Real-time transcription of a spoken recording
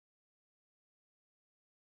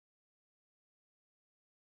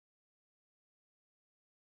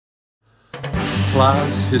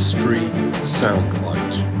Plas History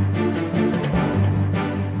Soundbite.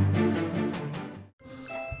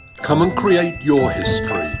 Come and create your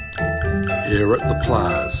history here at the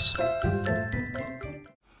Plas.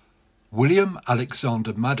 William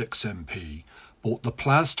Alexander Madocks MP bought the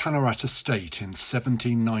Plas Tan-Yr-Allt estate in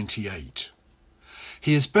 1798.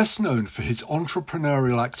 He is best known for his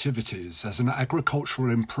entrepreneurial activities as an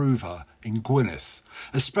agricultural improver in Gwynedd,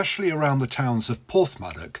 especially around the towns of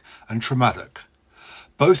Porthmadog and Tremadog,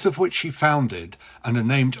 both of which he founded and are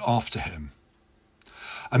named after him.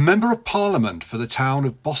 A Member of Parliament for the town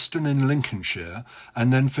of Boston in Lincolnshire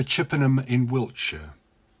and then for Chippenham in Wiltshire.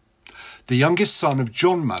 The youngest son of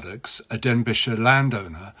John Madocks, a Denbighshire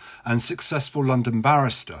landowner and successful London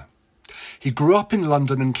barrister. He grew up in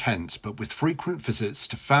London and Kent, but with frequent visits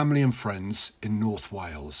to family and friends in North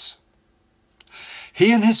Wales.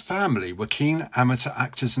 He and his family were keen amateur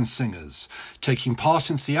actors and singers, taking part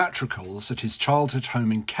in theatricals at his childhood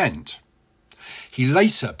home in Kent. He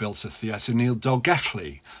later built a theatre near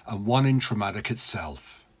Dolgelly and one in Tremadog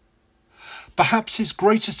itself. Perhaps his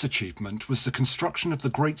greatest achievement was the construction of the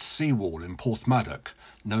Great Seawall in Porthmadog,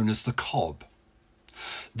 known as the Cob.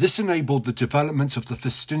 This enabled the development of the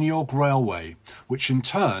Festiniog Railway, which in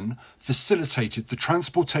turn facilitated the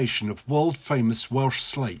transportation of world-famous Welsh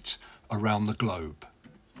slate around the globe.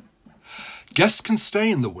 Guests can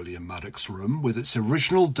stay in the William Madocks Room with its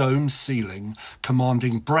original dome ceiling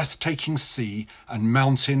commanding breathtaking sea and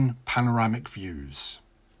mountain panoramic views.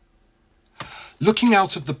 Looking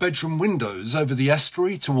out of the bedroom windows over the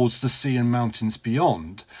estuary towards the sea and mountains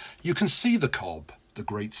beyond, you can see the Cob, the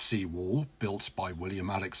Great Seawall, built by William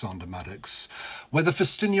Alexander Madocks, where the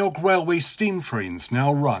Festiniog Railway steam trains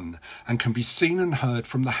now run and can be seen and heard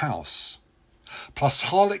from the house. Plas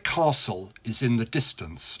History Castle is in the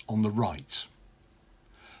distance on the right.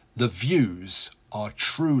 The views are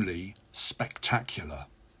truly spectacular.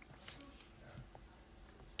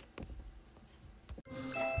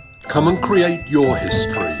 Come and create your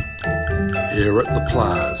history here at the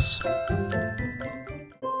Plas.